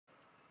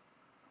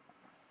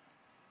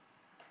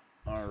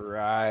All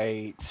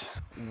right.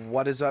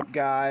 What is up,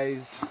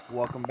 guys?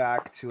 Welcome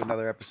back to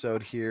another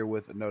episode here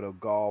with ENODO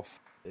Golf.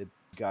 It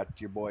got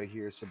your boy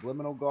here,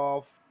 Subliminal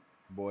Golf,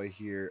 your boy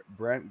here,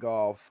 Brent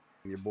Golf,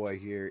 and your boy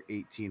here,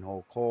 18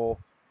 Hole Cole.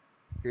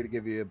 Here to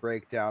give you a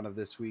breakdown of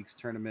this week's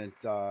tournament,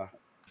 the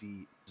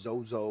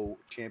ZOZO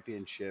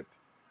Championship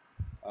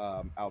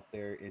out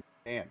there in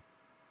Japan.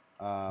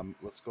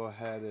 Let's go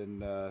ahead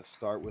and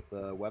start with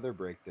the weather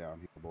breakdown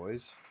here,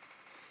 boys.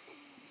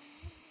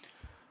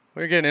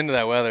 We're getting into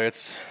that weather.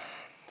 It's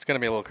going to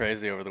be a little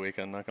crazy over the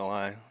weekend, not going to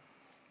lie.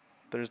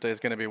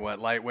 Thursday's going to be what,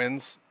 light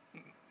winds,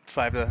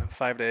 5 to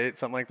 8,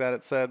 something like that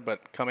it said,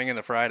 but coming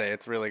into Friday,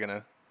 it's really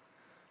going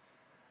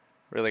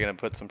to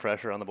put some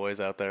pressure on the boys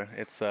out there.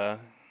 It's going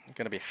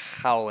to be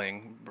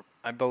howling.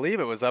 I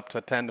believe it was up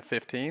to 10 to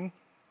 15.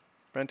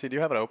 Brenty, do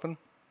you have it open?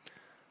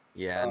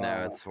 Yeah,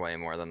 no, it's way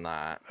more than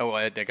that. Oh,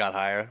 it got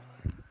higher.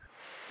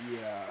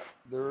 Yeah,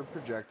 they were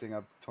projecting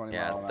up 20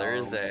 Yeah, mile an hour.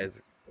 Thursday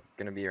is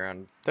gonna be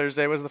around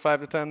Thursday was the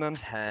 5 to 10 then?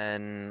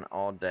 10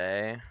 all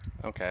day.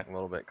 Okay. A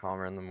little bit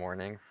calmer in the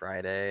morning.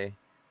 Friday,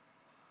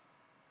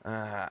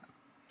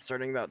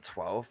 starting about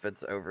 12,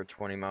 it's over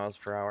 20 miles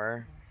per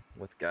hour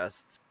with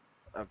gusts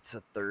up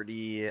to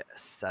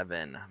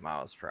 37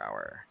 miles per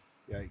hour.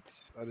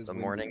 Yikes. That is The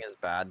windy. morning is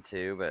bad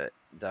too, but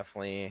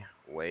definitely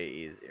way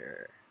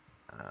easier.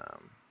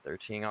 They're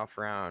teeing off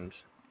around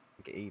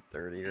like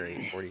 8:30 or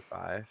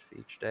 8:45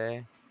 each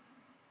day.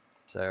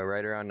 So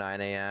right around 9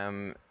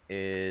 a.m.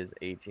 is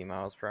 18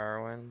 miles per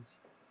hour winds.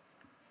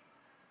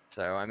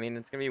 So, I mean,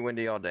 it's going to be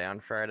windy all day on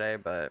Friday,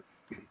 but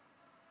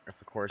if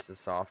the course is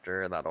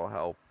softer, that'll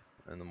help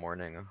in the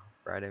morning,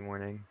 Friday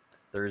morning.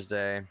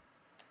 Thursday,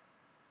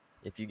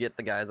 if you get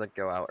the guys that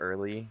go out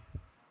early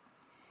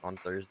on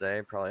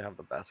Thursday, probably have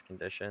the best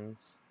conditions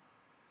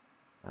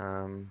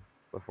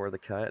before the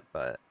cut,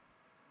 but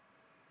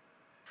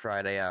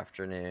Friday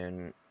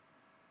afternoon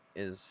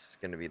is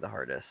going to be the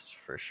hardest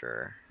for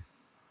sure.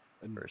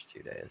 The first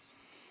 2 days.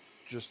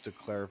 Just to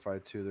clarify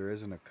too, there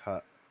isn't a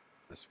cut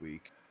this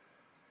week.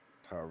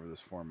 However,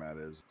 this format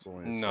is, it's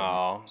only a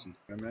No. 7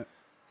 tournament.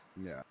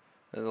 Yeah.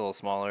 It's a little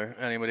smaller.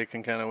 Anybody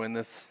can kind of win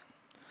this.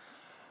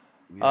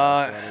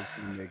 Yeah, so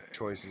that'll make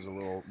choices a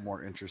little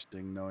more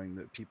interesting, knowing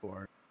that people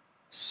aren't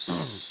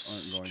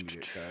going to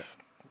get cut.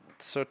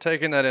 So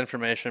taking that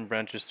information,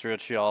 Brent just threw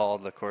at you all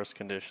the course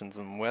conditions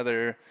and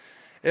weather.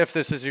 If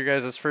this is your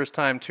guys' first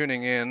time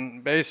tuning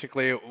in,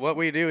 basically what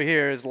we do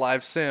here is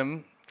live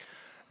sim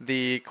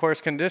the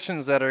course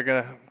conditions that are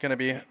gonna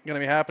be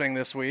happening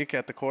this week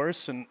at the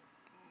course, and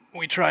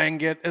we try and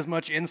get as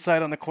much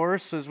insight on the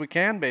course as we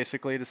can,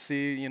 basically, to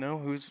see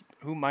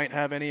who might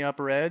have any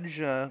upper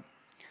edge of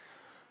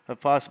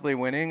possibly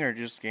winning or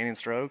just gaining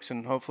strokes,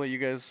 and hopefully you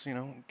guys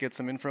get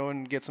some info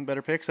and get some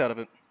better picks out of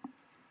it.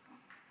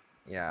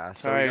 Yeah.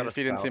 So sorry if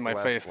you didn't see my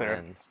face there.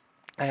 Wind.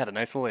 I had a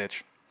nice little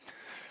itch.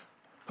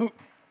 We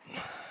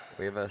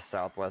have a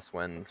southwest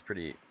wind. It's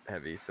pretty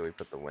heavy, so we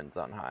put the winds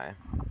on high.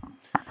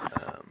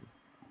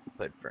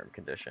 Played firm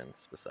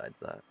conditions besides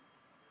that.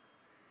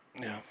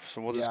 Yeah,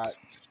 so we'll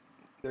just...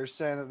 They're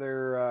saying that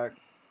they're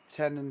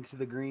tending to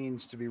the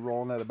greens to be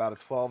rolling at about a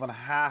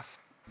 12.5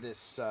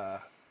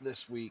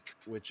 this week,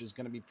 which is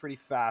going to be pretty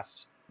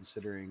fast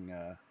considering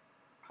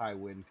high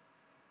wind.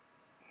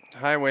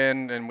 High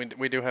wind, and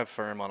we do have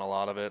firm on a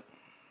lot of it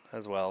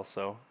as well,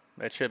 so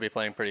it should be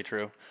playing pretty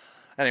true.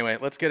 Anyway,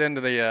 let's get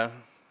into the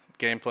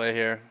gameplay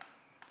here.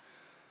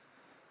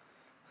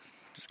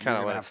 Just kind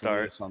of let it start.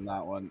 Lead us on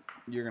that one.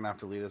 You're gonna have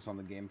to lead us on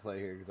the gameplay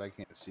here because I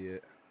can't see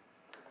it.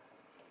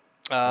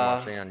 I'm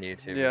watching on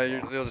YouTube. Yeah,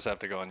 you'll just have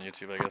to go on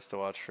YouTube, I guess, to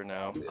watch for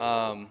now.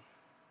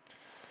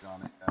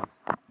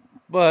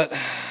 But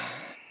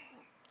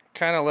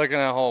kind of looking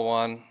at hole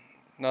one,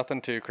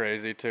 nothing too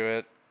crazy to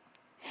it.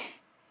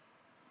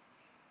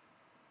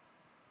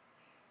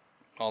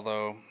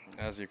 Although,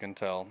 as you can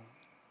tell,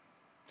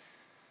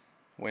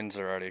 winds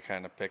are already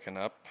kind of picking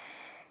up.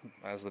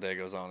 As the day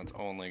goes on, it's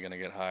only going to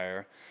get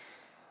higher.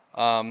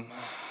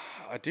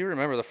 I do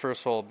remember the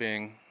first hole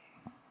being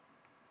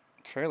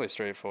fairly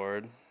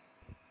straightforward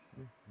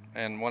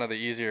and one of the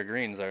easier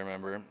greens, I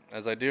remember.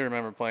 As I do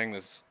remember playing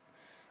this,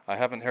 I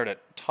haven't heard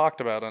it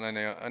talked about on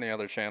any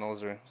other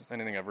channels or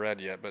anything I've read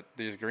yet, but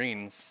these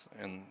greens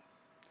and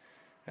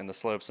the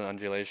slopes and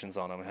undulations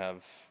on them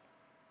have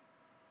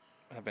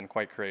been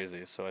quite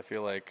crazy. So I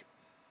feel like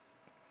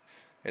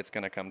it's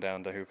going to come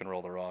down to who can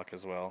roll the rock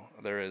as well.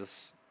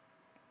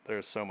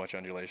 There's so much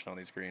undulation on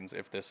these greens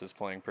if this is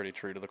playing pretty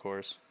true to the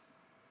course.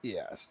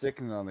 Yeah,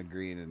 sticking on the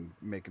green and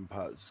making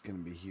putts is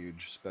going to be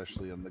huge,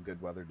 especially on the good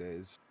weather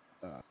days.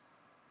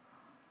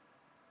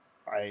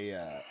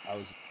 I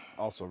was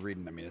also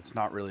reading. I mean, it's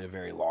not really a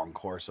very long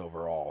course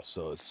overall,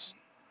 so it's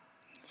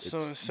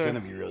going to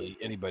be really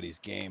anybody's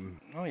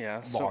game. Oh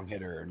yeah, long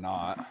hitter or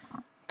not.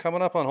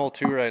 Coming up on hole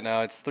 2 right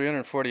now, it's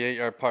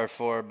 348-yard par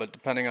 4, but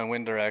depending on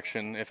wind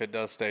direction, if it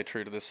does stay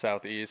true to the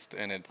southeast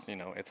and it's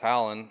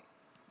howling,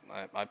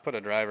 I put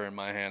a driver in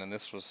my hand, and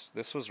this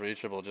was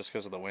reachable just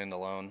because of the wind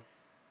alone.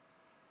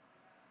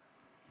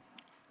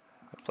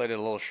 Played it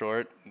a little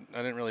short. I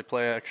didn't really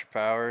play extra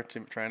power,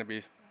 trying to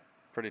be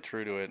pretty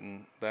true to it,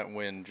 and that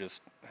wind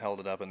just held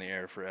it up in the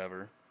air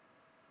forever.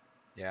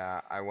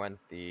 Yeah, I went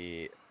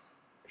the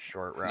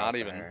short route Not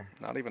there.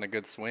 even a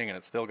good swing, and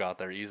it still got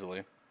there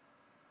easily.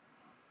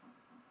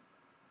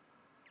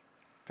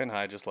 Pin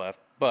high just left.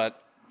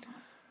 But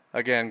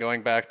again,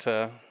 going back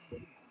to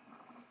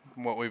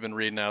what we've been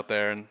reading out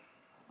there and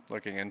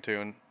looking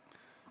into, and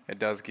it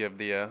does give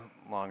the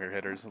longer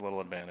hitters a little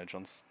advantage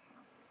on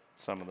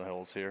some of the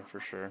holes here for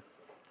sure.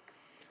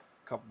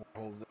 A couple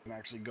more holes that can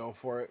actually go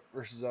for it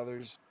versus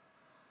others.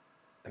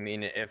 I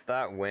mean, if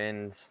that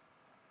wind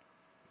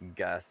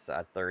gusts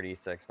at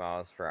 36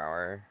 miles per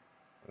hour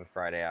on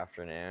Friday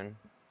afternoon,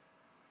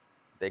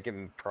 they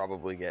can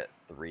probably get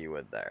 3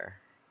 wood there.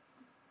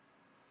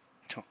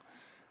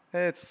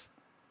 It's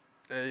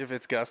if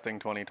it's gusting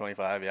 20,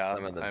 25, yeah.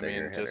 Some of the I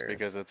bigger mean, just hitters.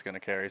 because it's going to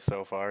carry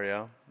so far,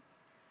 yeah.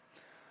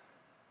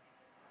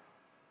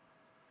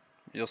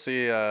 You'll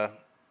see. I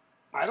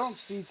don't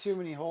see too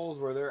many holes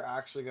where they're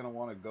actually going to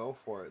want to go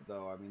for it,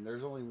 though. I mean,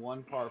 there's only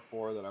one par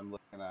 4 that I'm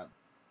looking at.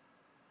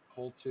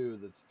 Hole 2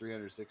 that's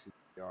 360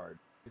 yards.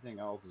 Everything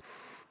else is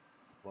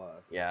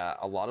plus. Yeah,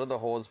 a lot of the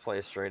holes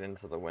play straight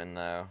into the wind,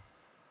 though.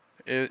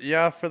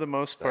 Yeah, for the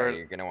most So part.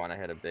 you're going to want to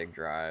hit a big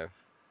drive.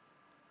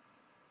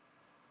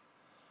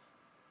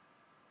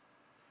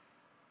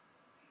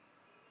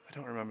 I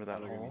don't remember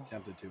that They're going to hole. be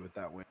tempted to with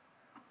that wind.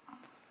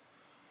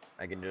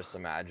 I can just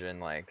imagine,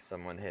 like,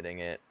 someone hitting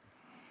it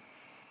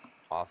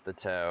off the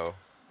toe,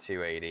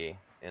 280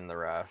 in the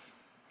rough,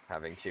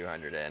 having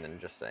 200 in,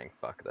 and just saying,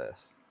 fuck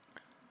this.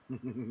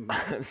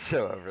 I'm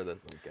so over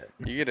this weekend.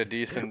 You get a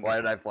decent. Why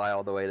did I fly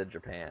all the way to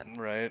Japan?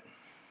 Right.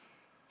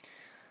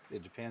 Yeah,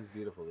 Japan's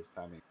beautiful this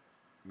time.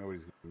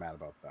 Nobody's going to be mad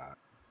about that.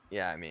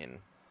 Yeah, I mean,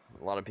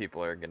 a lot of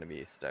people are going to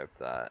be stoked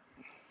that.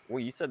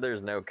 Well, you said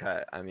there's no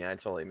cut. I mean, I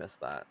totally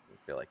missed that. I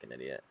feel like an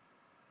idiot.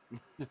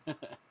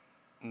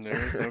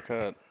 There is no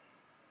cut.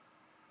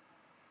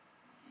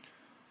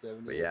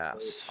 But yeah,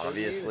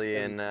 obviously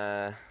in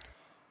no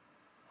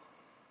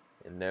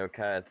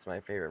cuts, my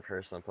favorite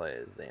person to play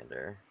is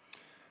Xander.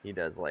 He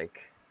does like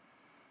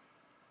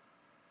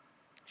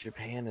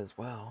Japan as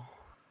well.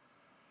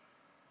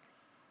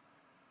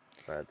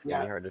 But it's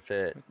gonna be hard to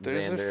fit.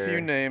 There's Xander a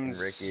few names.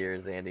 and Ricky or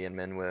Zandy and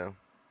Minwoo.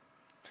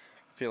 I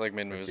feel like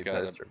Minwoo's Two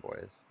got poster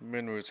boys.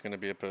 Minwoo's gonna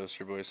be a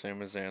poster boy, same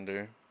with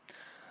Xander.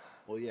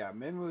 Well, yeah,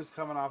 Minwoo's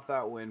coming off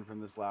that win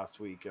from this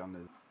last week on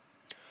his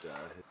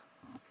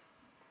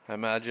I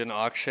imagine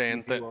Akshay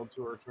and World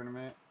Tour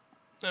tournament.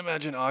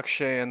 Imagine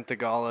Akshay and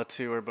Thagala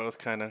too are both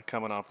kind of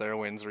coming off their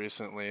wins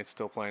recently,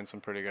 still playing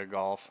some pretty good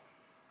golf,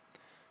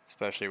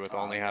 especially with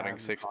only having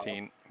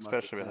 16.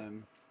 Especially with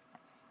only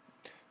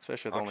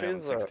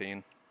having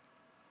 16.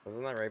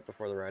 Wasn't that right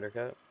before the Ryder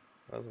Cup?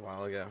 That was a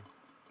while ago.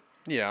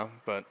 Yeah,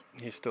 but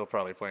he's still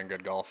probably playing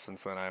good golf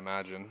since then, I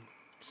imagine.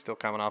 Still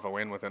coming off a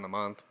win within a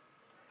month.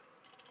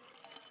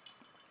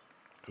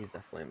 He's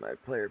definitely in my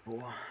player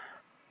pool.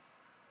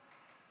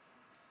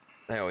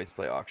 I always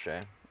play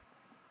Akshay.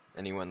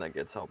 Anyone that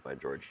gets helped by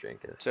George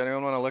Jenkins. Does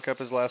anyone want to look up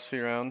his last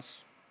few rounds?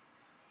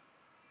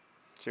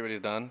 See what he's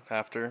done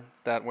after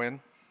that win?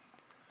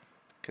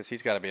 Because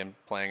he's got to be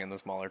playing in the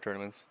smaller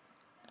tournaments.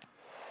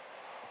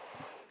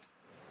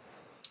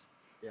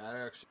 Yeah,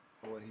 I actually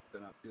don't know what he's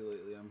been up to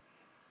lately.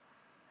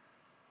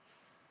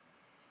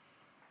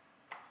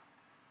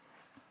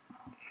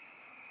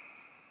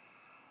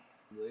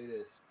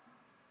 Latest.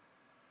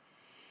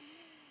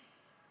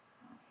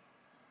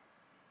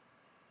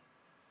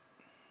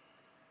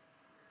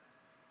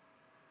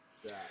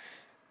 That.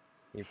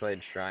 He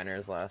played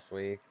Shriners last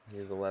week. He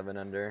was 11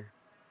 under.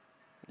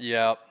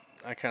 Yeah,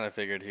 I kind of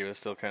figured he was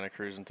still kind of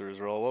cruising through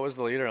his role. What was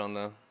the leader on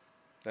the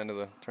end of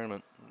the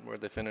tournament? Where'd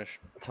they finish?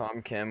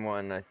 Tom Kim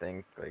won, I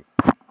think, like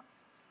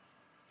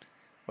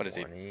What is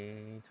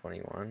 20,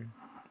 21?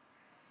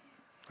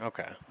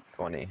 Okay.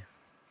 20.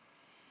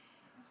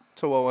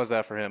 So what was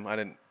that for him? I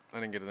didn't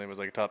get it. It was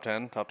like top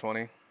 10, top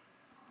 20.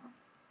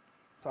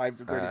 Tied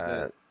for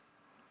 35th.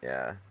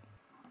 Yeah.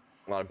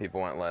 A lot of people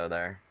went low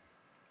there.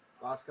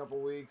 Last couple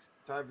weeks,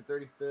 tied for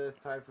 35th,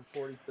 tied for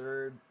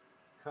 43rd,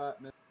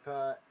 cut, missed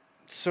cut.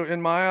 So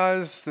in my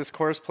eyes, this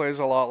course plays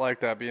a lot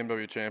like that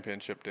BMW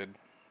Championship did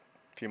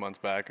a few months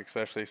back,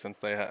 especially since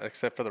they had,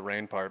 except for the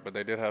rain part, but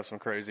they did have some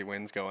crazy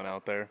winds going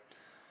out there.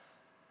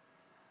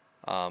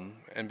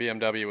 And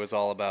BMW was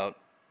all about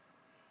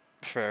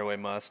fairway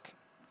must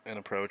and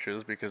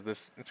approaches because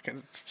it's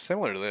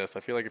similar to this.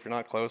 I feel like if you're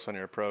not close on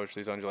your approach,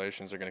 these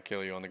undulations are going to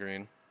kill you on the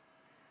green.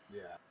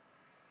 Yeah.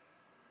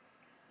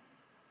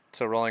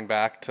 So rolling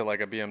back to like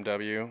a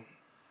BMW,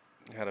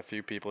 you had a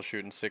few people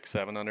shooting 6,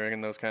 7 under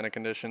in those kind of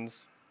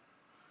conditions.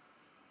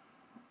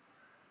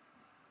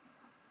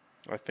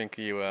 I think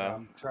you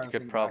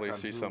could probably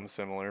see something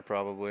similar,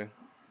 probably.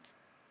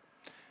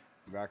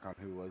 Back on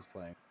who was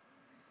playing.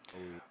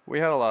 We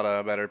had a lot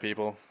of better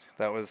people.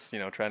 That was,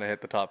 trying to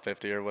hit the top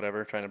 50 or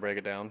whatever, trying to break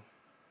it down.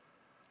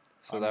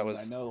 So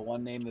I know the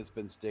one name that's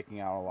been sticking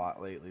out a lot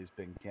lately has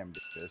been Cam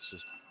Davis,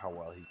 just how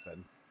well he's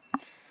been.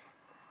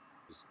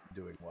 was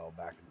doing well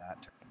back in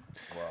that term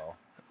as well.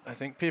 I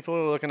think people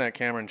are looking at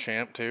Cameron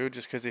Champ too,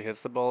 just because he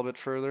hits the ball a bit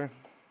further.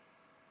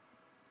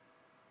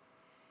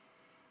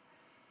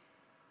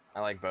 I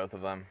like both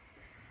of them.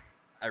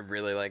 I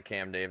really like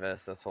Cam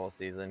Davis this whole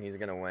season. He's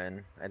gonna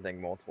win, I think,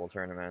 multiple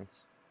tournaments.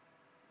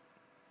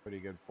 Pretty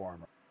good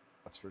form,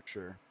 that's for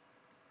sure.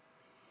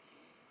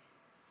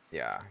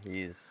 Yeah,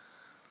 he's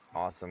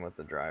awesome with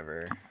the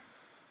driver.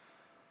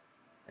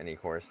 Any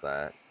course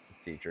that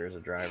features a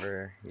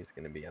driver, he's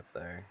gonna be up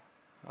there.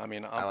 I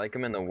mean, I like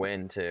him in the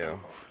wind too.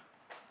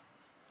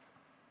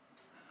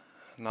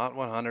 Not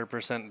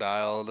 100%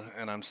 dialed,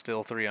 and I'm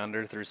still 3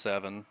 under through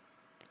 7.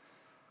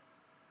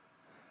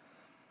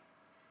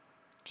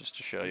 Just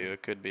to show you,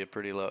 it could be a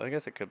pretty low. I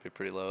guess it could be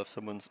pretty low if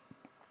someone's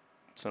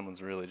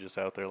really just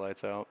out there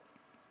lights out.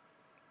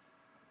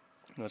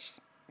 Which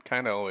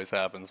kind of always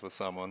happens with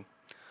someone.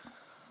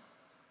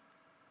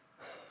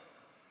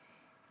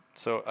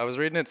 So I was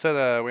reading it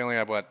said we only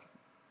have, what,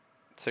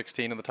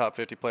 16 of the top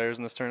 50 players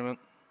in this tournament?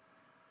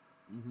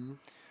 Mm-hmm.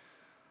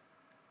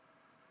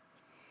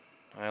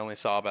 I only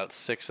saw about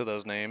 6 of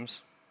those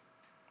names.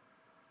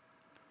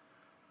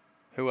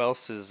 Who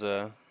else is...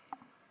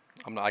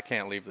 I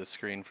can't leave the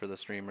screen for the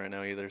stream right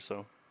now either,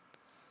 so...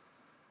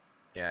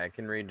 Yeah, I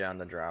can read down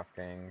the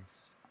DraftKings.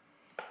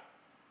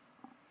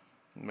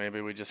 Maybe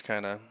we just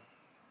kind of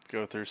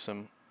go through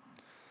some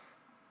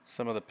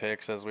of the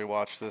picks as we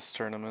watch this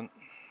tournament.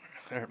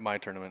 Or my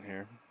tournament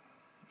here.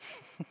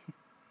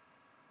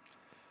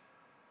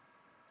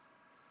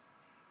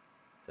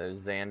 So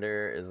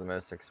Xander is the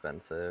most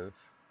expensive.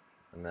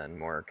 And then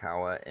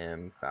Morikawa,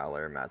 M,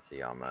 Fowler,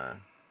 Matsuyama,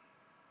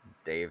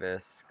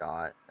 Davis,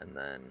 Scott, and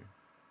then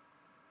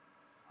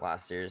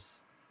last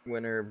year's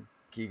winner,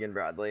 Keegan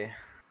Bradley.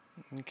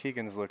 And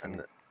Keegan's looking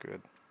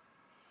good.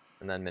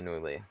 And then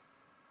Minwoo Lee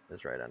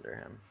is right under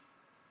him.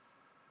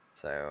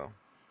 So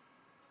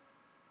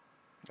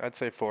I'd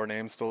say 4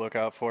 names to look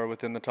out for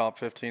within the top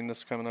 15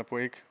 this coming up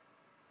week.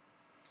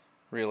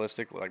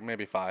 Realistic, like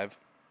maybe 5.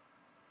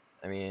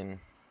 I mean,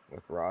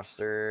 with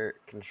roster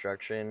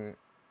construction,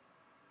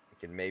 you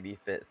could maybe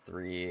fit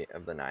 3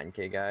 of the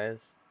 9K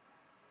guys.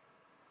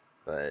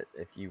 But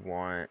if you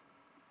want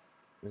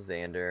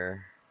Xander,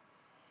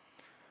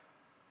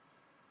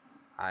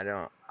 I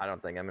don't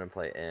think I'm gonna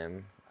play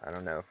M. I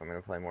don't know if I'm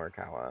gonna play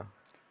Morikawa.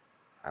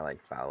 I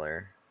like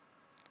Fowler.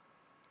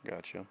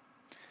 Gotcha.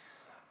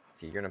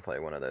 If you're gonna play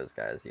one of those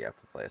guys, you have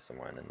to play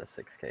someone in the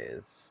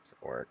 6Ks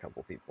or a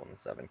couple people in the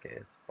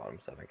 7Ks, bottom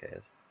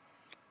 7Ks.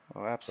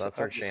 Oh, absolutely. So that's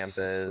where Champ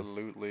is.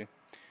 Absolutely.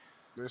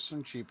 There's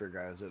some cheaper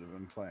guys that have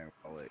been playing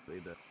well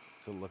lately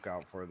to look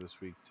out for this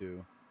week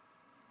too.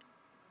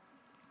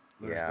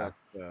 There's Yeah.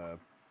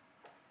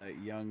 that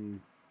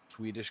young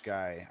Swedish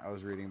guy I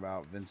was reading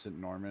about, Vincent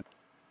Norman,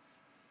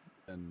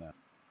 and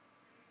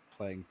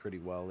playing pretty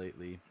well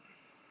lately.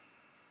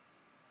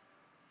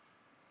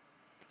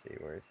 Let's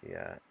see, where is he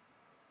at?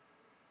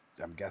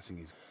 I'm guessing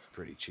he's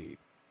pretty cheap.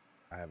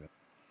 I haven't.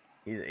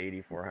 He's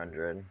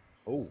 8,400.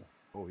 Oh,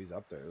 he's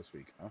up there this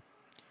week, huh?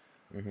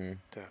 Mm-hmm.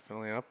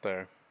 Definitely up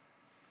there.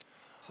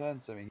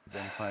 Sense. I mean, he's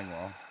been playing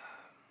well.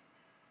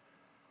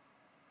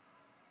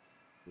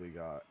 We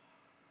got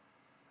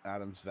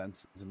Adam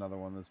Svensson's another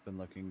one that's been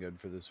looking good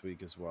for this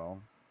week as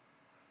well.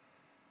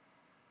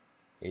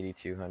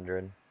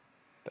 8,200.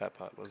 That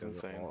putt was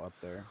insane. All up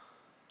there.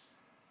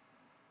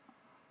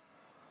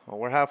 Well,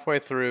 we're halfway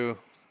through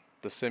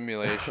the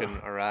simulation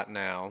right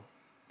now.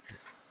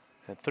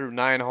 And through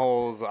 9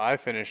 holes, I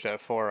finished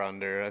at 4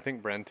 under. I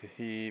think Brent,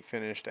 he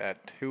finished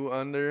at 2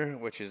 under,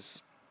 which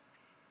is,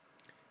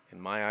 in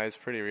my eyes,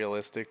 pretty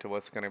realistic to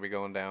what's going to be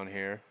going down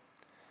here.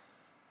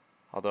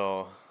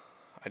 Although,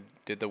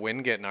 did the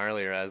wind get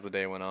gnarlier as the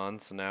day went on,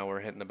 so now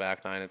we're hitting the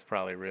back 9. It's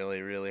probably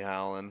really, really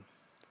howling.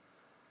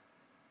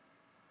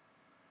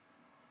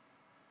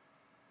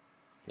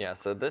 Yeah,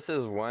 so this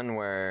is one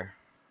where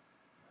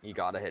you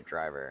gotta hit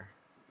driver.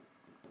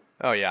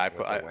 Oh yeah,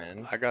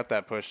 I got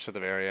that push to the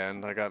very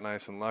end. I got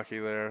nice and lucky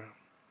there.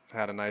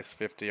 Had a nice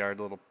 50-yard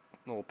little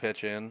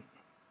pitch in.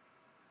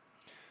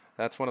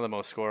 That's one of the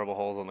most scoreable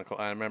holes on the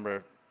course. I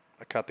remember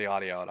I cut the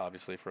audio out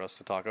obviously for us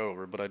to talk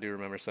over, but I do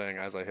remember saying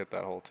as I hit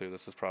that hole too,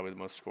 this is probably the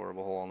most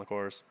scoreable hole on the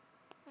course.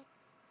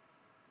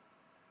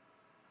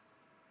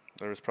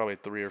 There was probably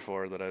 3 or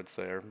 4 that I'd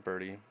say are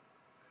birdie.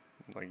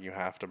 Like you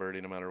have to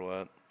birdie no matter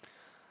what.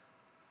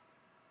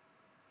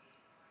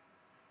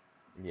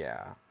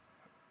 Yeah.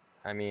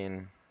 I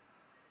mean,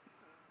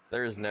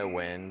 there's no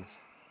wind.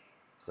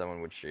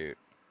 Someone would shoot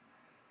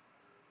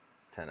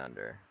 10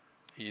 under.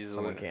 Easily.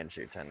 Someone can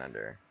shoot 10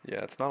 under.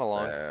 Yeah, it's not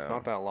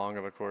that long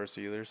of a course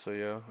either, so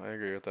yeah, I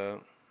agree with that.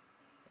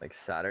 Like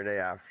Saturday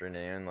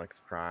afternoon looks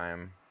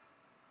prime,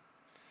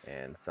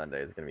 and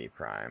Sunday is going to be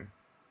prime.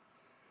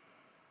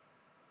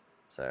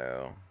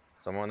 So,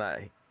 someone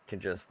that can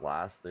just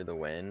last through the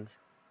wind,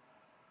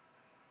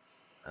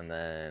 and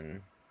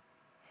then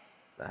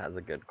that has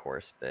a good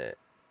course fit,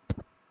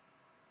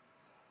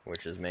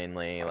 which is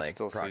mainly like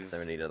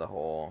proximity to the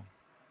hole.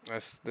 I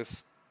see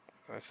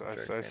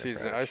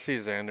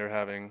Xander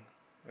having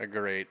a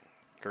great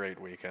great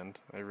weekend.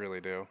 I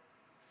really do.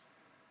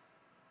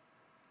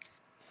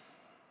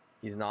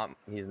 He's not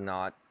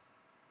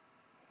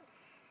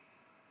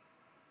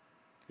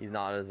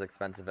as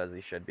expensive as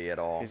he should be at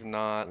all. He's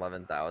not.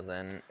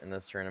 11,000 in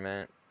this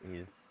tournament.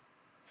 He's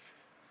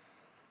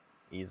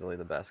easily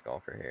the best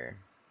golfer here.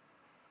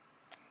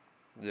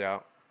 Yeah.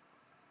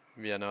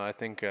 Yeah, no, I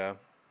think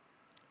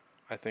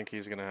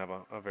he's going to have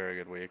a very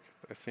good week.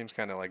 It seems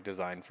kind of like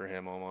designed for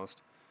him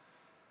almost.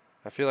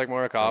 I feel like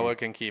Morikawa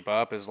can keep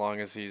up as long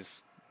as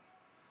he's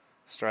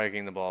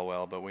striking the ball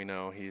well, but we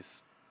know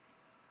he's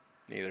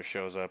either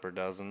shows up or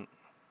doesn't.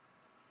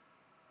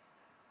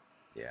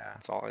 Yeah.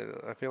 It's all.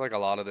 I feel like a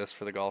lot of this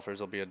for the golfers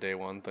will be a day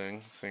one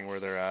thing, seeing where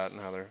they're at and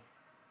how they're.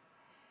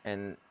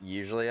 And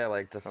usually I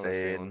like to How they're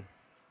fade. feeling.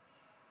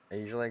 I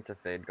usually like to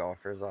fade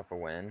golfers off a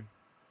win,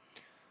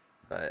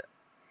 but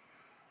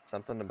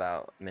something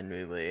about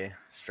Minwoo Lee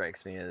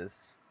strikes me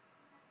as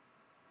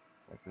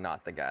like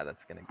not the guy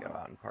that's gonna go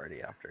out and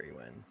party after he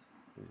wins.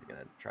 He's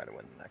gonna try to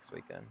win the next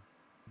weekend.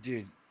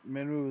 Dude,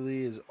 Minwoo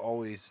Lee is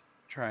always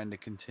trying to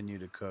continue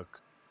to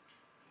cook.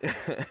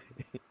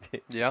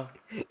 Yeah,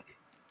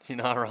 you're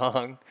not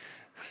wrong.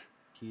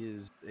 He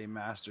is a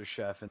master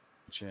chef in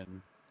the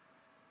kitchen,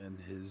 and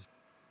his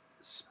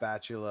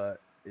spatula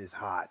is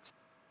hot.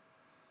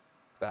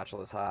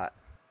 Spatula's hot.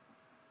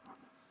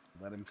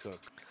 Let him cook.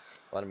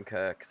 Let him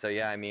cook. So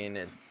yeah, I mean,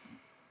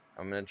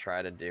 I'm gonna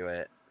try to do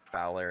it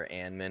Fowler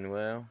and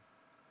Minwoo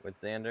with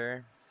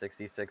Xander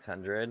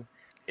 6,600.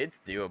 It's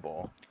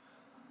doable.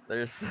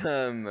 There's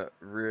some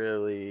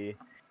really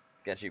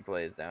sketchy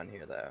plays down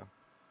here though.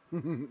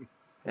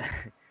 Yeah,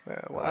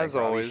 well, Like as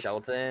Robbie always.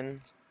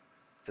 Shelton,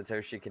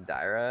 Satoshi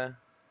Kodaira.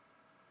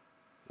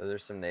 Those are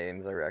some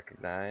names I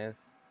recognize.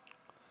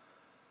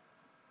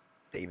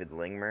 David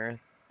Lingmerth.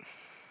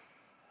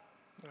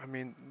 I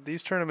mean,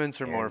 these tournaments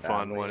are Aaron more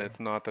fun when Badley. it's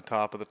not the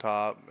top of the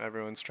top.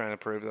 Everyone's trying to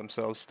prove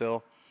themselves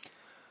still.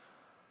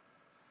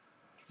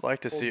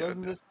 Like to Well, see.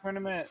 doesn't this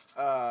tournament,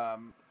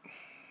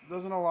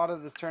 doesn't a lot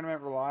of this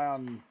tournament rely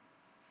on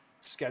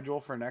schedule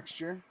for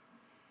next year?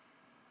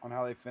 On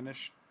how they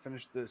finish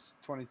this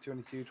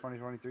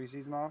 2022-2023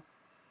 season off?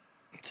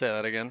 Say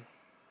that again.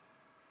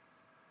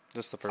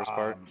 Just the first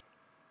part, Um,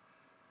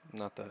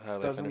 not the how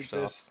they Doesn't finished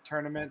this off.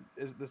 tournament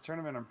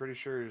I'm pretty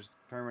sure is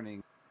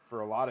determining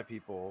for a lot of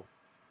people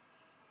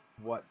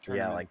what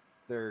tournament like-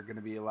 they're going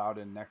to be allowed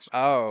in next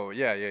year. Oh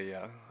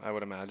yeah. I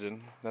would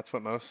imagine that's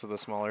what most of the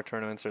smaller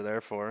tournaments are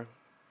there for.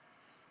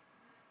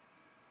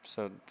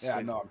 So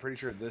Yeah, no, I'm pretty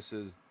sure this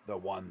is the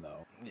one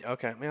though.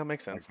 Okay, yeah,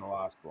 makes Like sense. the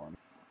last one.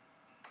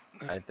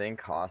 I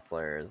think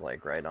Hostler is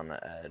like right on the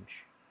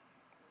edge.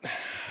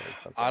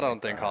 Something I don't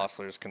like think that.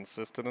 Hostler's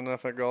consistent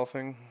enough at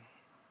golfing.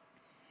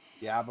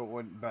 Yeah,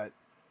 but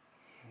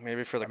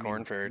Maybe for the I mean,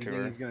 Corn Ferry you think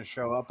Tour. he's going to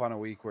show up on a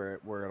week where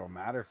it'll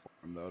matter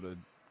for him though to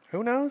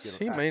Who knows? get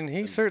He access he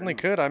to the certainly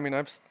tournament. could. I mean,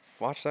 I've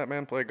watched that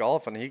man play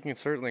golf, and he can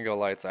certainly go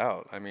lights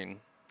out. I mean,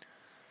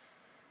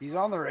 He's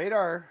on the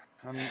radar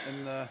in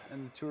the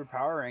Tour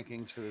Power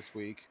rankings for this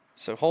week.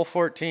 so hole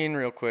 14,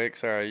 real quick.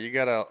 Sorry, you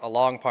got a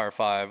long par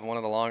 5, one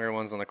of the longer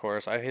ones on the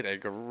course. I hit a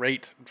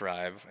great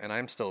drive, and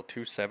I'm still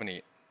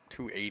 270,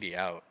 280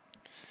 out.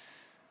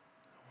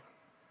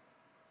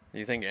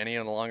 You think any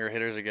of the longer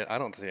hitters are I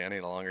don't see any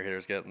of the longer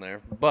hitters getting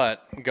there.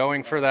 But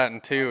going for that in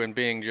 2 and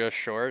being just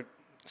short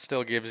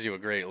still gives you a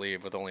great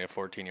lead with only a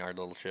 14-yard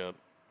little chip.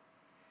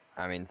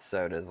 I mean,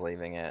 so does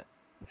leaving it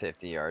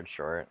 50 yards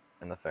short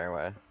in the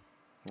fairway.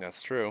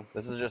 That's true.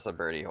 This is just a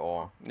birdie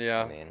hole.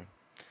 Yeah. I mean,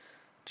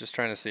 Just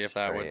trying to see if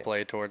that would Straight.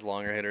 play towards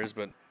longer hitters,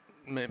 but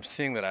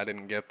seeing that I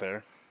didn't get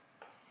there.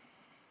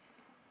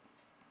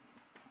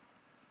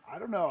 I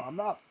don't know.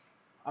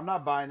 I'm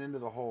not buying into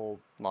the whole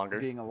Longer.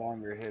 being a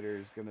longer hitter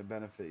is going to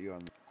benefit you on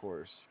the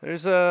course.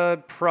 There's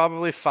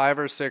probably 5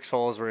 or 6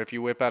 holes where if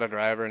you whip out a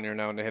driver and you're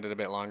known to hit it a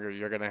bit longer,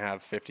 you're going to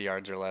have 50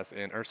 yards or less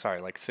in, or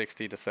sorry, like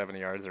 60 to 70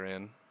 yards are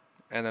in.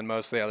 And then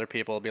most of the other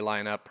people will be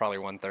lining up probably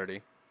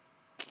 130.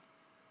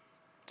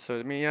 So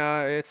to me,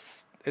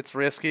 it's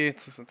risky.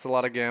 It's a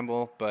lot of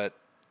gamble, but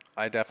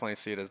I definitely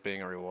see it as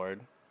being a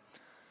reward.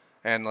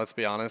 And let's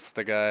be honest,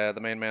 the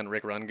main man,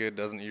 Rick Rungood,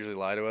 doesn't usually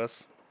lie to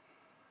us.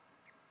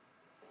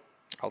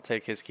 I'll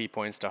take his key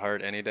points to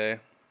heart any day.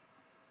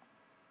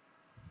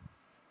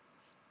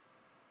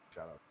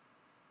 Shout out.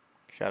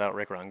 Shout out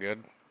Rick Rungood.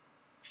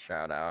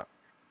 shout out.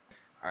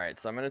 All right,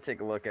 so I'm going to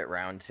take a look at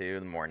round 2,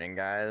 the morning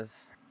guys.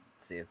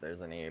 See if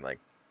there's any, like,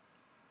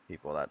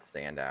 people that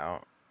stand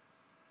out.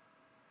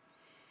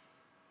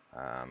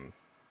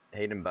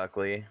 Hayden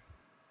Buckley,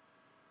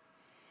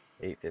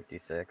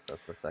 8:56.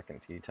 That's the second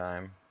tee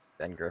time.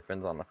 Ben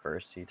Griffin's on the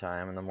first tee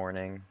time in the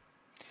morning.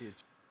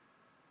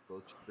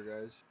 Both cheaper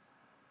guys.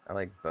 I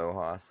like Bo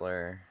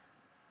Hostler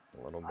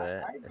a little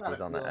bit if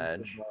he's on the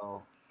edge.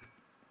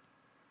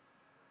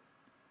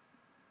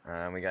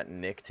 We got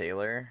Nick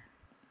Taylor.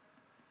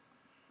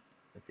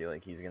 I feel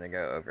like he's gonna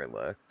go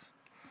overlooked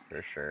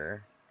for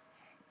sure.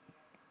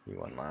 He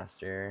won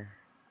last year.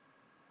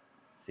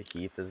 See,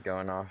 Heath is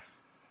going off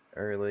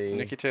early.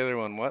 Nicky Taylor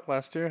won what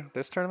last year?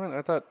 This tournament?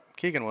 I thought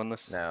Keegan won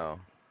this. No,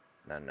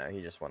 No,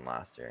 he just won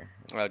last year.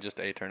 Just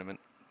a tournament.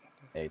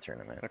 A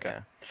tournament. Okay.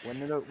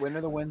 Yeah. When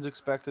are the winds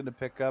expected to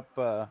pick up?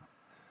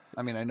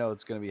 I mean, I know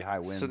it's going to be high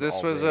winds. So this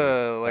all was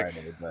day like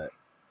Friday, but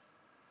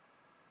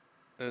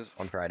it was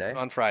On Friday?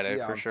 On Friday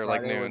yeah, for on sure,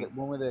 Friday, like noon.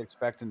 when were they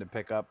expecting to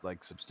pick up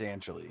like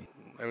substantially?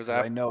 It was 'Cause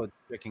I know it's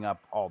picking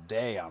up all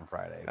day on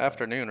Friday. But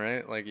afternoon,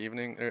 right? Like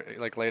evening,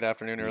 like late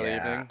afternoon, early Yeah.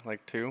 evening,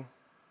 like 2.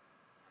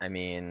 I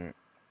mean,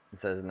 it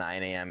says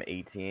 9 a.m.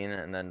 18,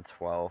 and then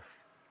 12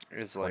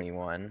 Is like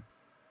 21,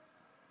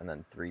 and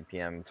then 3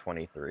 p.m.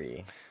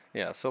 23.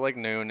 yeah. So like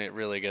noon, it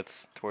really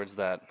gets towards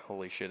that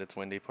holy shit, it's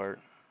windy part.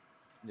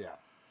 yeah,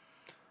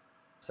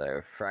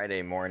 So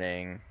Friday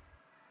morning,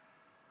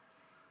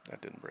 That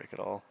didn't break at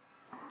all.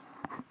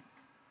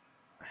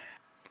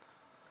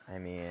 I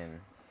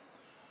mean,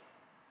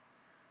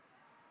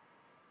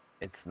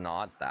 it's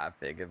not that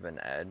big of an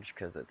edge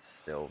because it's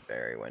still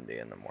very windy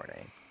in the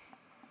morning.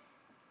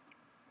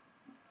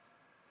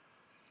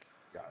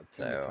 God, it's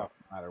gonna be So, tough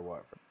no matter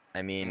what.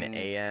 I mean,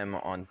 AM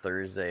on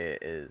Thursday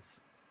is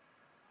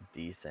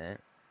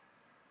decent.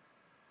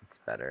 It's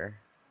better.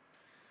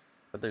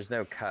 But there's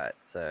no cut,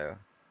 so,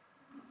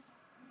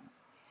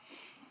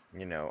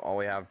 you know, all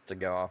we have to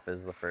go off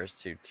is the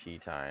first 2 tee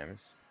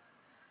times.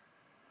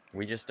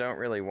 We just don't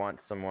really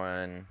want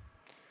someone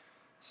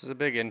This is a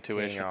big teeing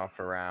intuition. off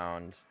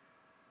around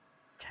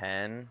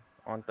 10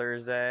 on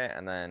Thursday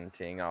and then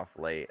teeing off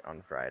late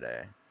on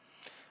Friday.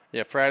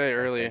 Yeah, Friday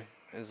early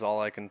is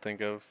all I can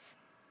think of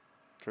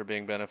for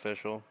being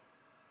beneficial.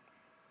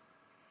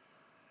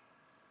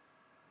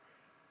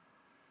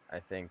 I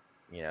think,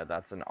 you know,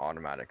 that's an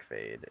automatic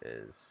fade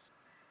is...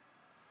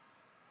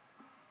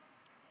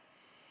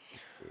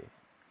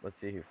 Let's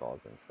see who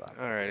falls into that.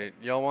 Alrighty,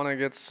 y'all want to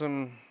get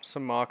some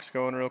mocks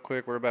going real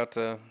quick? We're about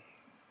to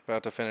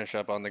finish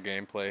up on the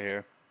gameplay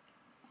here.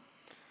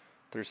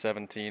 Through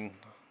 17.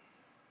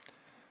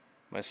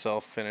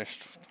 Myself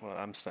finished. Well,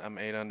 I'm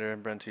 8 under.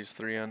 Brenty's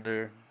 3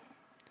 under.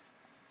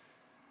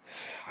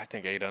 I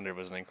think 8 under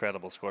was an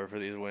incredible score for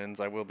these wins.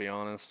 I will be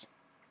honest.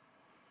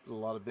 There's a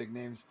lot of big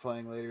names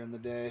playing later in the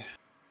day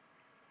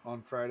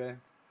on Friday.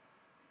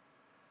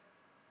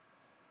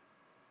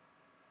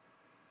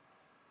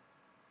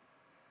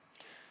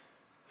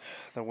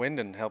 The wind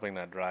and helping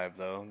that drive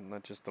though,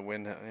 not just the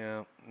wind.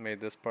 Yeah, made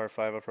this par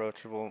 5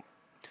 approachable.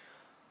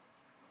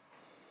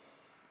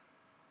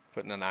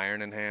 Putting an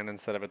iron in hand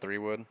instead of a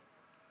 3-wood.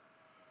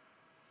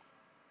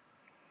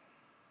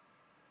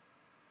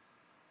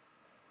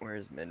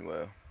 Where's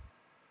Minwoo?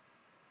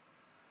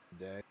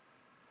 Day.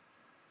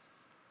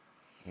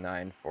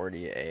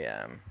 9:40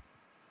 a.m.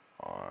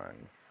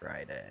 on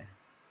Friday.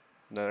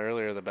 The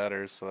earlier the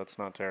better, so that's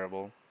not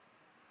terrible.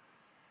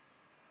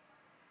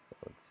 So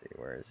let's see,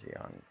 where is he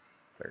on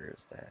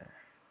Thursday?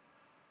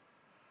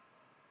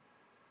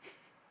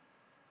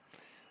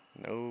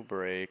 No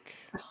break.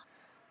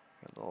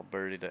 A little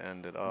birdie to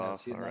end it Yeah,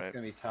 off. see, All that's right.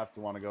 gonna be tough to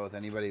want to go with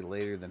anybody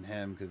later than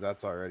him because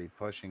that's already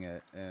pushing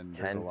it. And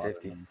there's a lot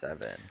of them.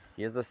 10:57.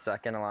 He has the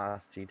second to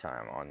last tee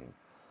time on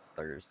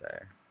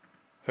Thursday.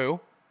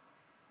 Who?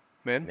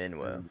 Min?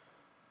 Minwoo.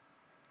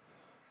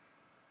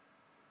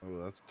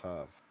 Oh, that's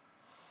tough.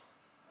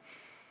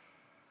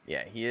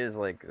 Yeah, he is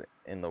like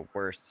in the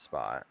worst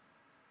spot.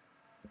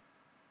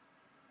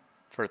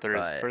 For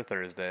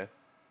Thursday.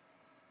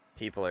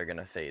 People are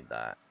gonna fade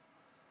that.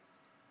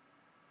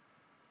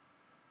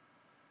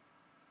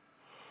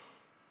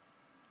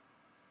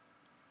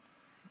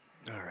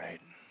 All right.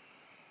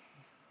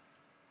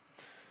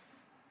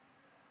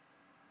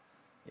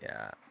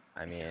 Yeah,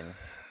 I mean,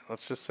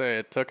 Let's just say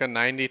it took a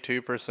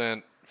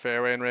 92%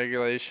 fairway in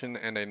regulation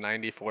and a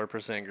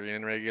 94% green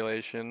in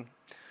regulation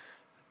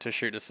to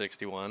shoot a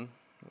 61.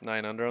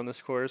 9 under on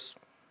this course.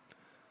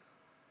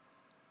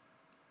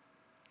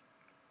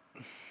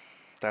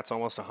 That's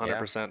almost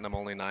 100% and I'm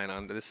only 9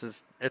 under.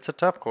 It's a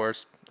tough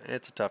course.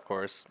 It's a tough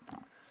course.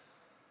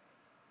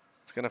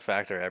 It's going to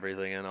factor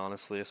everything in,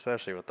 honestly,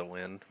 especially with the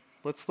wind.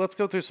 Let's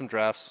go through some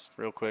drafts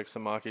real quick,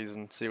 some mockies,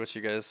 and see what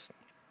you guys...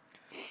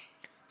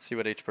 See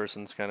what each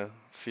person's kind of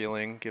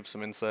feeling, give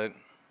some insight,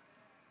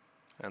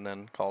 and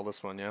then call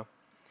this one, yeah?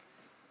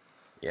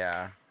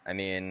 yeah, I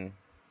mean,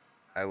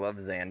 I love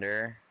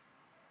Xander.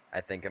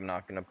 I think I'm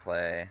not going to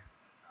play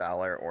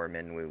Fowler or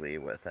Minwoo Lee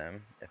with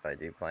him if I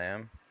do play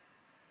him.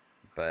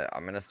 But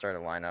I'm going to start a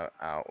lineup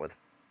out with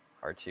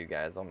our 2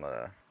 guys on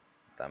the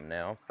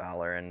thumbnail,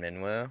 Fowler and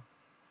Minwoo.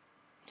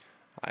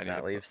 And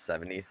that leaves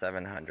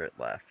 7,700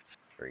 left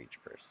for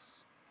each person,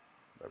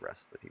 the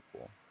rest of the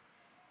people.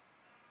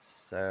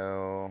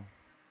 So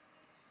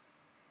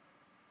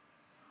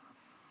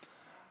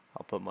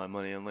I'll put my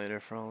money in later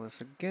for all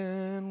this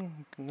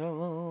again.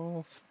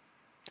 No.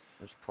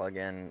 just plug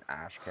in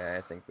Ashke.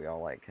 I think we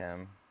all like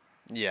him.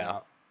 Yeah.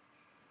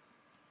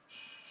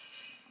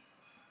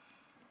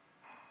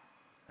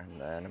 And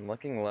then I'm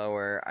looking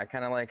lower. I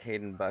kind of like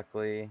Hayden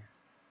Buckley.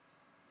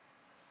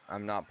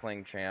 I'm not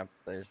playing Champ.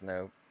 There's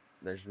no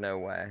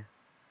way.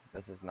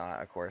 This is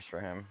not a course for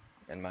him,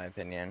 in my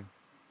opinion.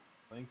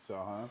 I think so,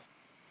 huh?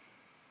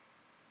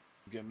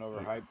 Getting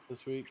overhyped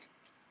this week.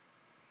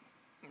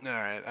 All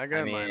right, I I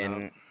got mine up.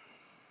 mean,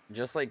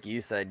 just like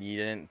you said, you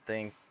didn't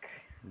think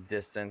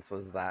distance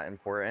was that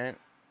important.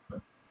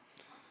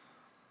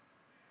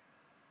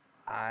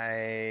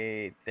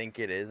 I think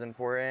it is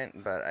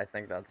important, but I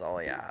think that's all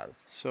he has.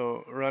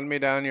 So run me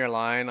down your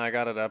line. I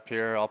got it up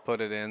here. I'll put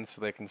it in so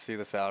they can see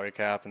the salary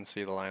cap and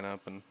see the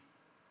lineup. And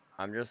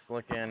I'm just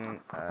looking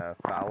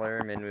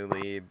Fowler, Minwoo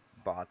Lee,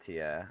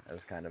 Bhatia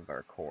as kind of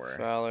our core.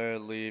 Fowler,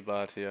 Lee,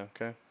 Bhatia.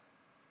 Okay.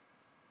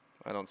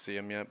 I don't see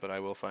him yet, but I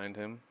will find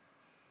him.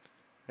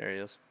 There he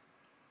is.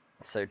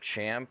 So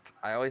Champ,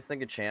 I always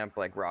think of Champ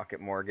like Rocket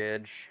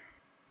Mortgage,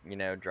 you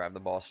know, drive the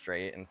ball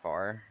straight and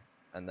far.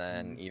 And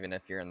then even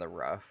if you're in the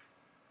rough,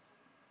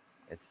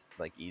 it's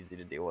like easy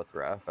to deal with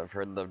rough. I've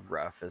heard the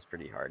rough is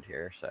pretty hard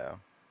here, so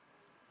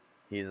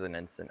he's an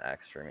instant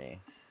X for me.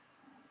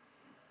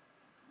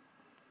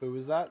 Who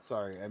was that?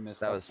 Sorry, I missed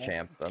That that was point.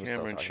 Champ. I'm still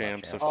Cameron talking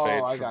about Champ's a Champ. Oh,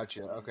 fade I for got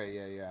you.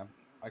 Okay, yeah.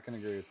 I can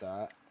agree with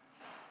that.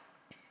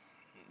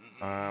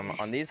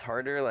 On these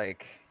harder,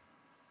 like,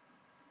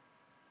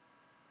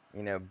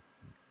 you know,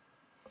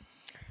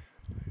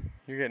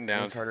 You're getting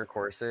down. these harder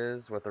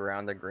courses with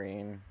around the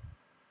green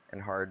and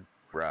hard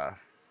rough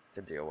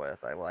to deal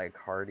with. I like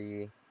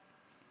Hardy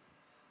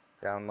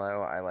down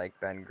low. I like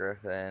Ben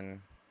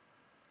Griffin.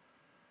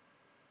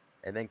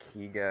 I think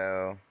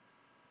Higo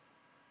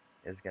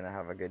is going to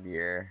have a good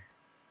year.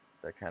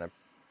 They're kind of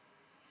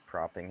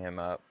propping him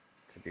up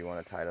to be one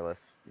of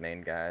Titleist's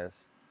main guys.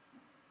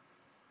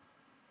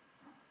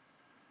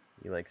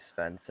 You like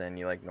Svensson,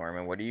 you like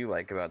Norman. What do you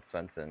like about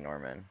Svensson,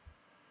 Norman?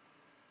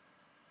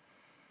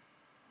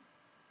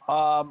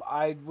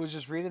 I was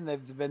just reading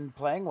they've been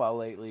playing well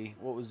lately.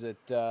 What was it?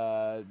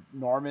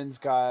 Norman's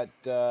got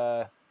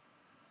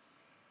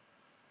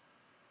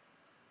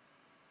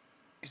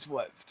he's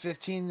what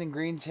 15 in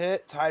greens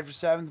hit, tied for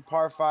 7th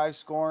par 5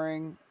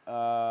 scoring.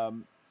 Got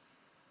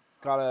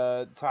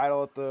a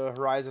title at the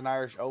Horizon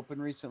Irish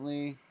Open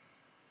recently.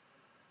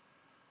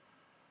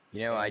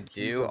 You know, I And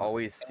he's do a-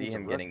 always and see he's a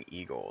him rookie. getting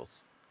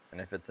eagles. And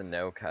if it's a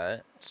no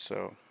cut,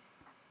 So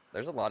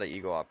there's a lot of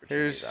eagle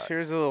opportunities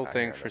here's a little out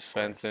thing here on for this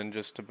course. Svensson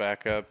just to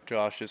back up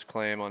Josh's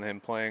claim on him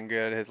playing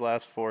good. His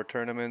last 4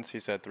 tournaments,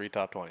 he's had 3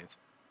 top 20s.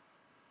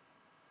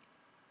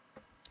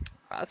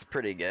 That's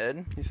pretty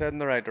good. He's heading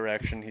the right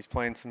direction. He's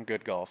playing some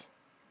good golf.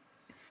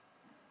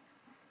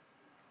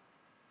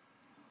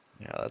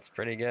 Yeah, that's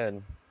pretty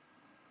good.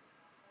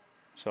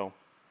 So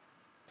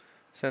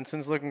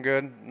Svensson's looking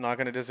good. Not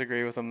going to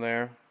disagree with him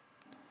there.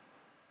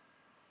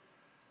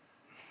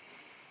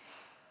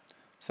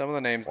 Some of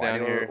the names down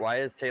here. Why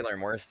is Taylor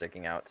Moore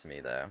sticking out to me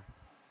though?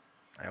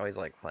 I always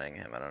like playing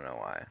him. I don't know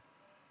why.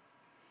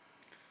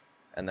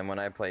 And then when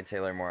I play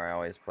Taylor Moore, I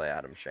always play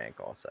Adam Shank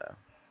also.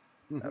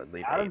 That would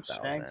leave Adam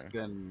 8,000. Shank's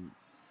been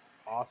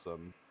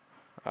awesome.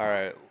 All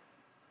right.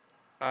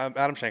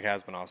 Adam Shank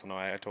has been awesome. No,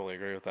 I totally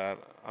agree with that.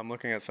 I'm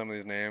looking at some of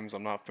these names.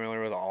 I'm not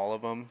familiar with all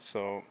of them,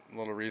 so a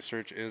little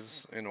research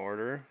is in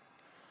order.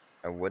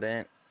 I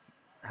wouldn't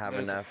have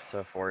There's enough to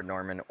afford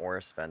Norman or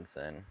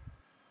Svensson.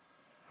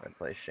 I'd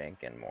play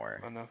Shank and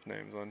Moore. enough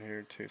names on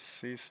here to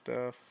see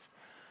stuff.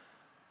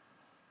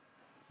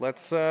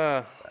 Let's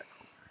get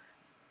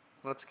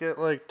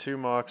like 2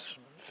 mocks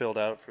filled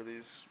out for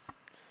these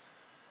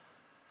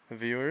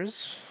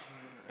viewers,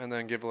 and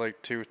then give like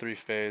 2 or 3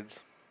 fades.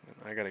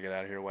 I gotta get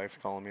out of here. Wife's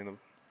calling me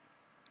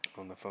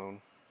on the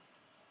phone.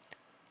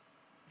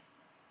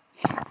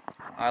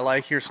 I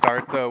like your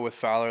start though with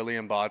Fowler, Lee,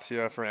 and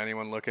Bhatia for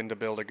anyone looking to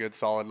build a good,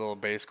 solid little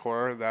base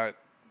core. That,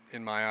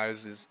 in my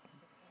eyes, is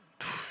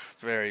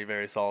very,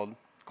 very solid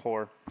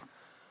core.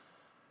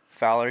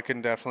 Fowler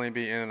can definitely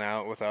be in and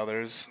out with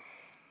others.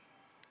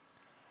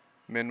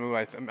 Minwoo,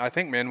 I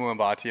think Minwoo and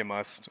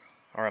Bhatia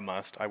are a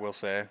must. I will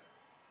say.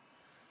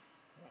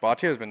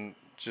 Bhatia has been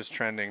just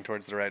trending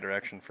towards the right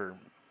direction for,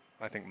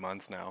 I think,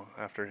 months now.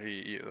 After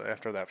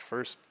that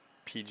first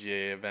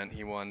PGA event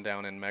he won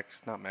down in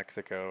not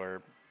Mexico,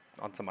 or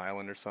on some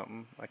island or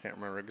something. I can't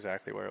remember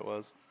exactly where it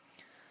was.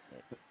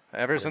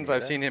 Ever since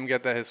I've Bermuda? seen him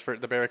get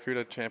the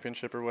Barracuda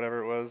Championship or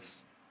whatever it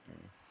was,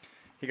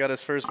 he got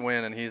his first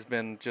win, and he's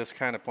been just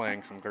kind of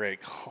playing some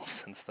great golf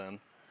since then.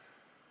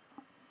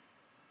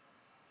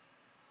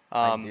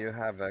 I do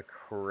have a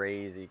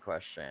crazy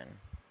question.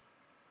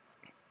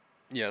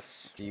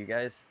 Yes. Do you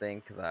guys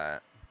think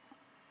that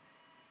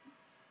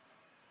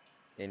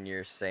in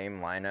your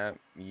same lineup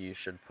you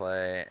should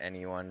play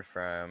anyone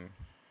from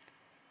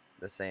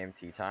the same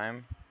tee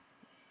time?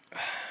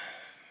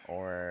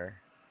 Or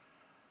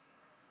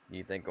do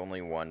you think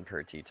only one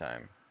per tee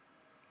time?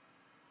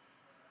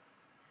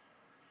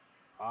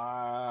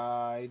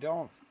 I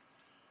don't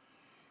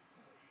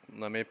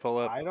Let me pull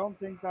up. I don't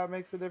think that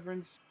makes a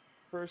difference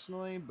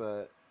personally,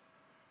 but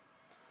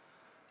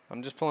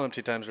I'm just pulling up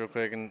tee times real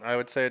quick, and I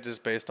would say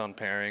just based on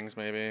pairings,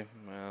 maybe.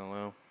 I don't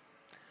know.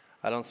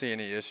 I don't see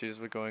any issues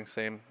with going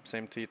same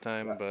tee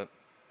time, Yeah. but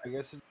I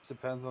guess it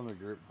depends on the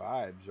group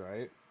vibes,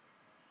 right?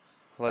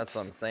 That's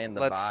what I'm saying,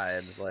 the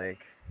vibes.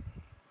 Like,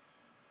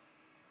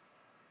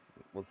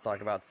 let's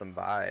talk about some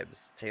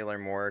vibes. Taylor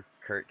Moore,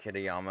 Kurt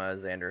Kitayama,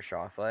 Xander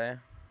Schauffele.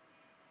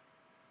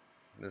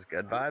 There's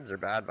good vibes or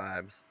bad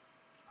vibes?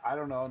 I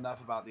don't know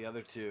enough about the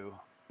other two.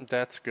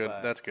 That's good.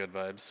 But- That's good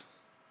vibes.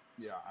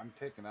 Yeah, I'm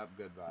picking up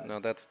good vibes. No,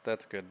 that's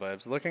good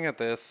vibes. Looking at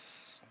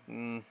this,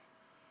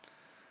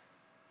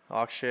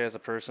 Akshay as a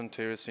person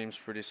too seems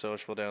pretty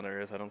sociable, down to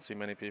earth. I don't see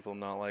many people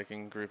not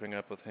liking grouping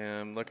up with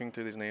him. Looking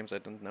through these names, I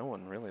don't know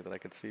one really that I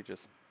could see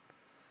just.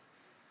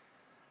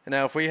 And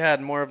now, if we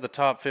had more of the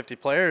top 50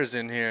 players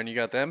in here and you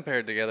got them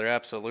paired together,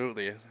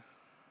 absolutely.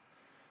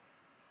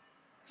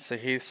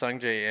 Sahith,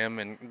 Sungjae M,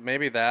 and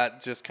maybe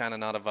that just kind of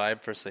not a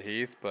vibe for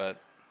Sahith,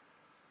 but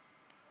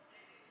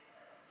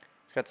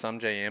he's got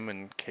Sungjae M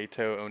and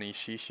Kato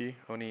Onishi.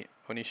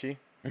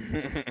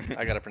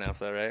 I gotta pronounce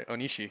that right.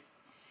 Onishi.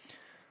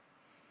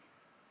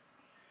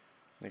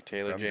 Nick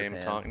Taylor, From James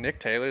Japan. Tonk. Nick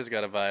Taylor's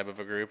got a vibe of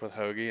a group with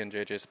Hoagie and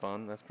JJ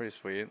Spun. That's pretty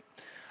sweet.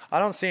 I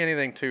don't see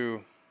anything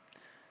too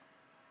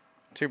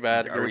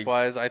bad Are we- group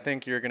wise. I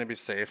think you're gonna be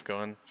safe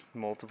going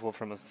multiple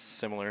from a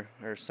similar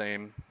or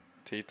same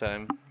tee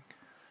time.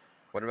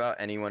 What about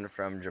anyone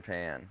from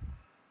Japan?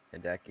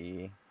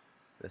 Hideki,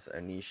 this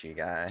Onishi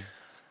guy.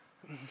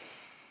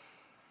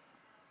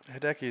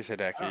 Hideki's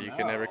Hideki. don't You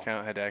can never know.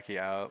 count Hideki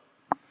out.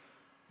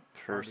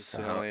 hard to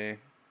tell. Personally,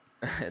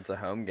 It's a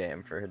home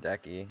game for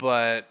Hideki.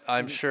 but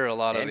I'm sure a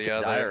lot of And the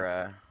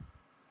other.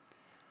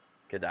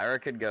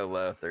 Kadira could go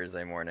low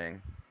Thursday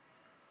morning.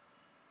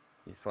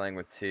 He's playing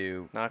with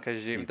two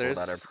Nakajima, people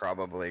that are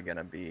probably going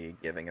to be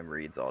giving him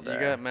reads all day. You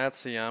got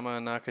Matsuyama,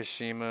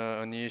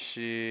 Nakashima,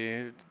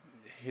 Onishi,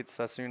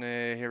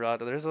 Hitsasune,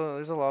 Hirata. There's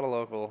a lot of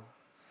local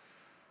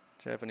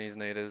Japanese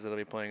natives that'll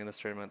be playing in this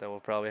tournament that will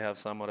probably have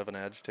somewhat of an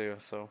edge too.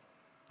 So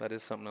that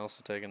is something else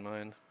to take in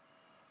mind.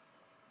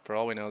 For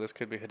all we know, this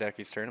could be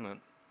Hideki's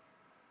tournament.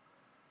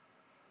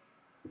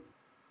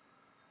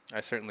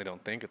 I certainly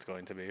don't think it's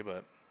going to be,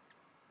 but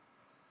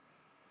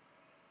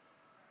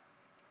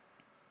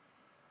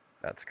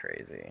That's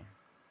crazy.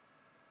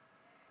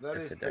 That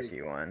If is pretty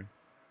Hideki won.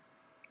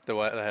 the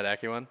what? The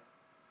Hideki one?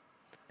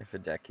 If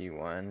Hideki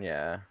won,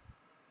 yeah.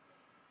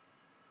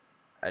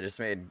 I just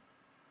made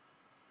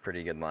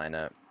pretty good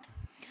lineup.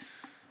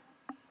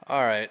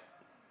 All right.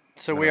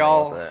 So I'm we gonna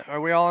roll all with it.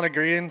 are we all in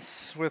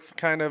agreement with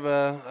kind of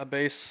a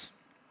base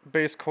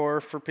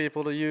core for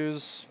people to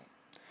use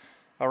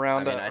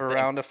around I think-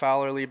 around a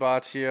Fowler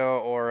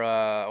Libatio or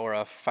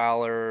a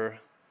Fowler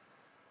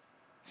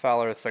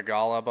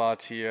Thagala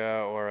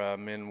Batia or a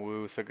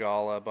Minwoo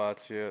Thagala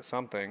Batia,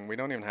 something. We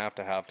don't even have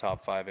to have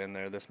top 5 in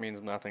there. This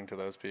means nothing to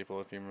those people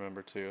if you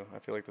remember too. I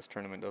feel like this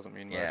tournament doesn't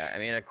mean Yeah, much. I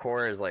mean, a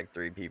core is like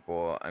 3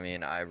 people. I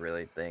mean, I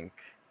really think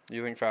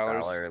You think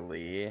Fowler's? Fowler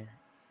Lee.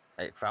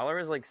 Fowler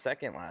was like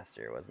second last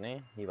year, wasn't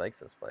he? He likes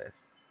this place.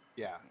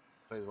 Yeah,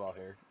 plays well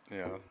here.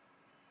 Yeah.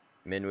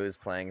 Minwoo's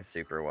playing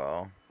super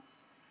well.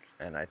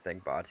 And I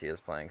think Batia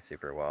is playing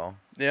super well.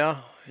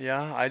 Yeah.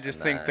 I just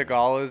And think then-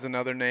 Thagala is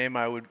another name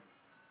I would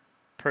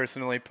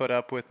personally put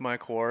up with my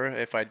core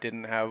if I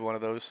didn't have one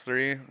of those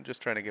 3. I'm just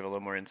trying to give a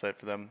little more insight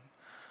for them.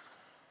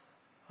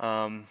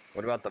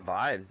 What about the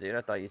vibes, dude?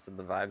 I thought you said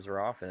the vibes were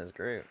off in his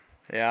group.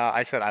 Yeah,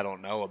 I said I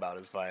don't know about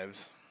his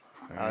vibes.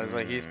 I was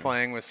like, he's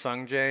playing with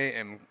Sungjae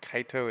and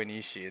Kaito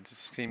Onishi. It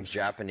just seems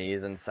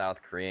Japanese and South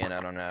Korean,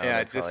 I don't know.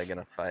 Yeah, They're probably just-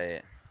 going to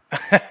fight.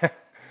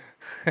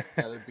 Yeah,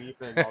 they're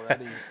beefing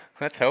already.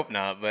 Let's hope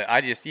not, but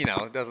I just,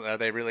 doesn't. Are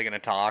they really gonna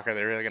talk? Are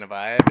they really gonna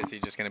vibe? Is he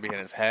just gonna be in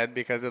his head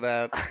because of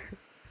that?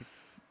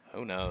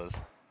 Who knows?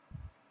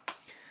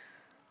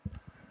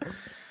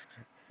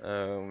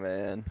 Oh,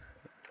 man.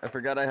 I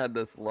forgot I had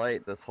this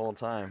light this whole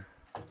time.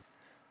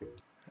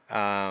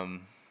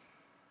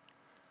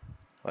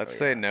 Let's Oh,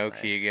 say yeah, no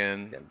nice.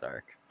 Keegan. It's getting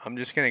dark. I'm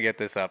just gonna get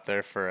this up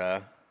there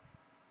for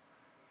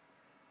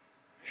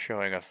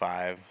showing a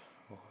 5.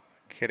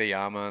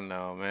 Kitayama,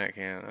 no. Matt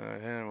can't.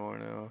 10 more,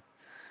 no.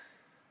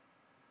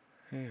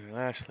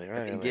 Lashley,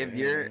 right? Give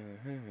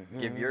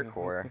your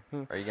core.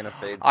 Are you gonna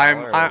fade? I'm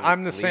Fowler or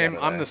I'm the lead same.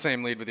 over I'm there? the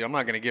same lead with you. I'm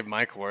not gonna give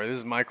my core. This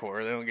is my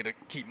core. They don't get to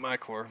keep my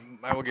core.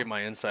 I will give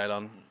my insight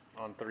on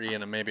 3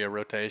 and maybe a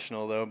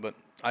rotational though. But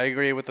I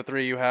agree with the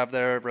 3 you have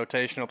there.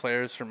 Rotational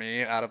players for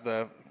me out of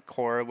the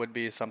core would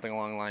be something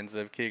along the lines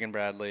of Keegan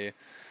Bradley,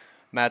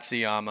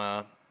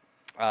 Matsuyama.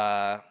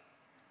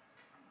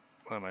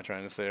 What am I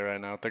trying to say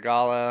right now?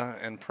 Thagala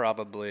and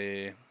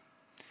probably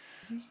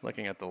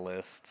looking at the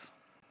list.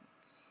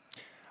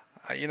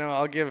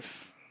 I'll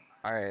give.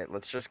 All right,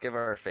 let's just give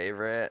our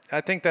favorite.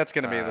 I think that's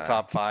going to be the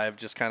top 5.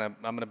 Just kind of,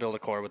 I'm going to build a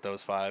core with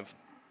those 5.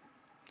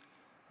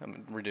 I'm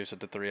going to reduce it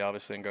to 3,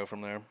 obviously, and go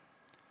from there.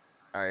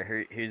 All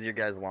right, who's your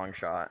guys' long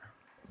shot?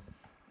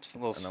 Just a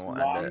little. And then we'll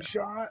end Long it.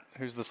 shot.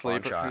 Who's the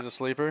sleeper? shot. Who's the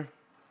sleeper?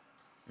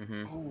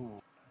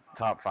 Ooh.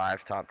 Top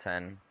 5, top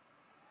 10,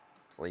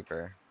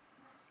 sleeper.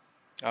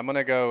 I'm going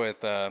to go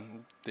with the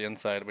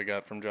insight we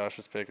got from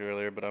Josh's pick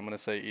earlier, but I'm going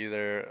to say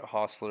either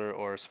Hostler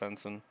or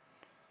Svensson.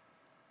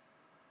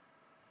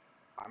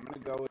 I'm gonna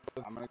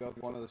go with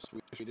one of the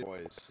Swedish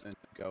boys and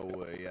go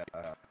with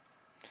I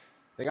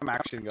think I'm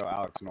actually gonna go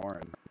Alex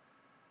Noren.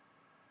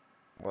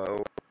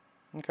 Whoa.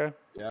 Okay.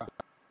 Yeah.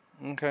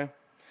 Okay.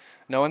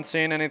 No one's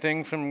seen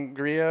anything from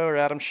Griot or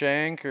Adam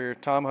Shank or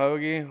Tom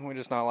Hoagie? We're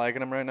just not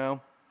liking him right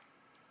now.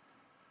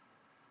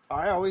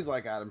 I always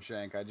like Adam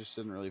Shank. I just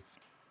didn't really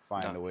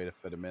find No. a way to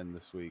fit him in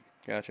this week.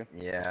 Gotcha.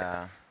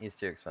 Yeah, he's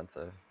too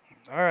expensive.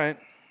 All right.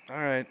 All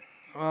right.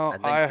 Well,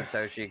 I think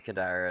Satoshi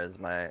Kadira is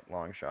my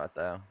long shot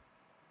though.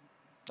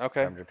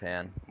 Okay. From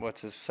Japan.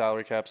 What's his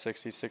salary cap?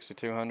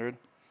 6,200.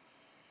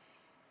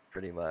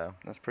 Pretty low.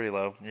 That's pretty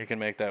low. You can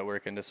make that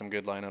work into some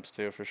good lineups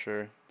too, for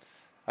sure.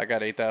 I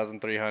got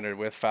 8,300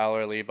 with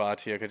Fowler, Lee,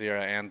 Bhatia,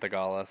 Kadira, and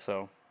Thagala.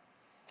 So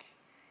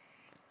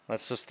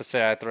let's just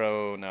say I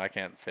throw. No, I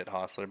can't fit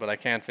Hostler, but I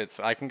can fit.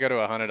 I can go to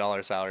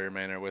 $100 salary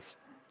remainder with.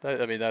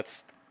 I mean,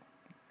 that's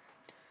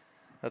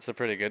a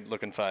pretty good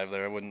looking 5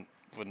 there. I wouldn't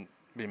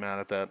be mad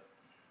at that.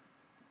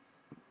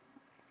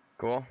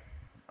 Cool.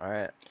 All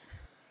right.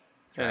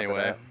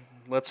 Anyway,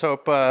 let's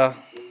hope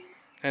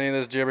any of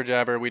this jibber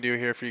jabber we do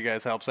here for you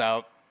guys helps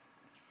out,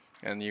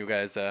 and you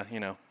guys,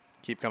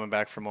 keep coming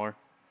back for more.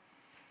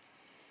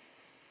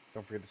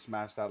 Don't forget to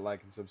smash that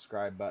like and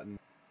subscribe button.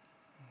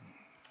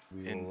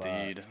 We will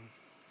Indeed.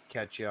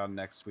 catch you on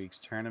next week's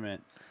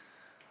tournament.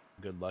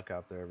 Good luck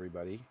out there,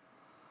 everybody.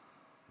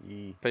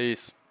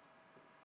 Peace.